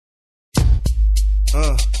Hey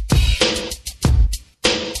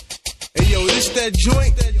yo, this that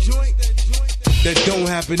joint that don't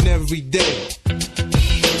happen every day.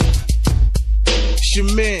 It's your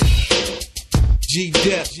man,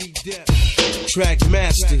 G-Dep,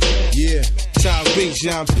 Trackmasters, yeah, Tyrese,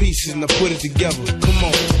 John Pieces, and I put it together. Come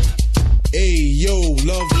on. Hey yo,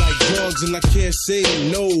 love like drugs and I can't say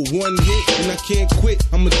no. One hit and I can't quit,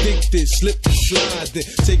 I'm addicted. Slip and slide, then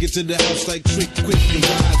take it to the house like Trick, quick and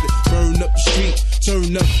ride it. Burn up the street,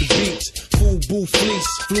 turn up the beats. Full boo fleece,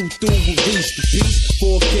 flew through with reach the beast.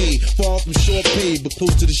 4K, far from short pay, but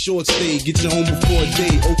close to the short stay. Get you home before a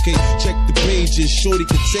day, okay, check the pages. Shorty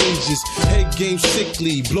contagious, head game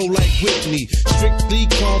sickly, blow like Whitney. Strictly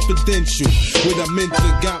confidential, what I meant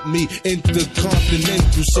to got me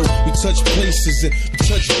intercontinental. So we touch places and we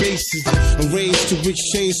touch bases, arrange to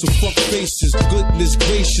exchange some fuck faces. Goodness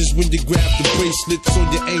gracious, when you grab the bracelets on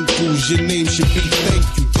your ankles, your name should be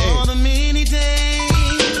thank you. Damn. All the many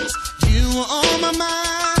days you were on my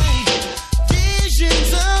mind,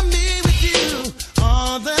 visions of me with you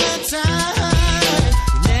all the time.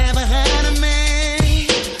 You never had a man,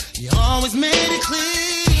 you always made it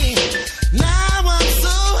clear. Now I'm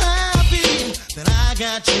so happy that I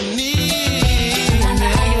got you near.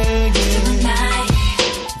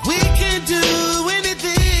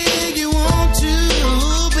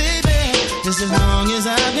 As long as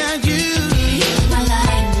I got you, you're my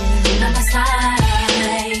life, by my side.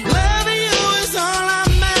 Loving you is all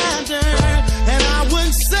I'm after, and I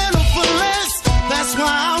wouldn't settle for less. That's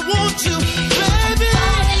why I want you, baby.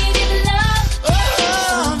 Falling in love,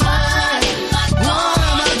 oh my, what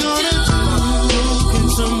am I gonna do? Can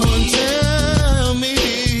someone tell me?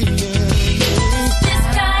 This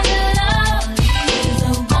kind of love is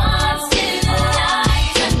a once in a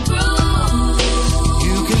lifetime groove.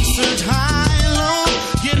 You can search high.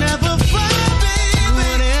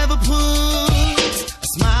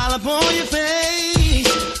 On your face,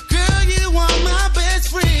 girl, you are my best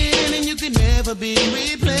friend, and you can never be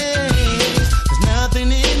replaced. There's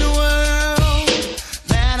nothing in the world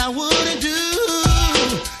that I wouldn't do.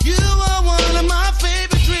 You are one of my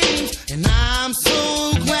favorite dreams, and I'm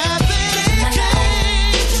so glad that it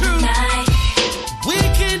came true. We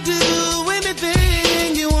can do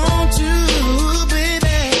anything you want to,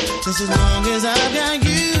 baby, just as long as I've got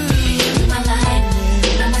you. My life,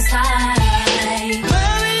 by my side.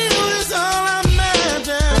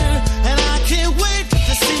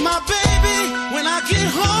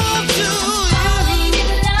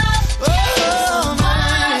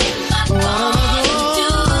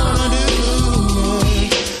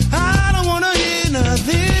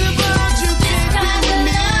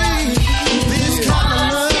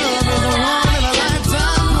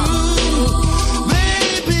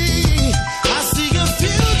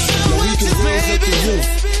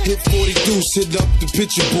 Hit 40 deuce, hit up the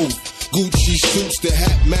picture booth. Gucci suits, the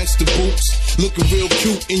hat match the boots. Looking real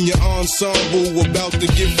cute in your ensemble, about to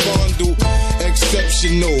get fondled.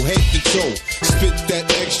 Exceptional, hate the toe. Spit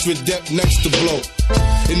that extra depth next to blow.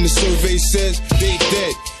 And the survey says they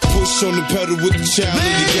dead. Push on the pedal with the child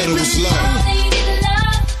in the ghetto is love.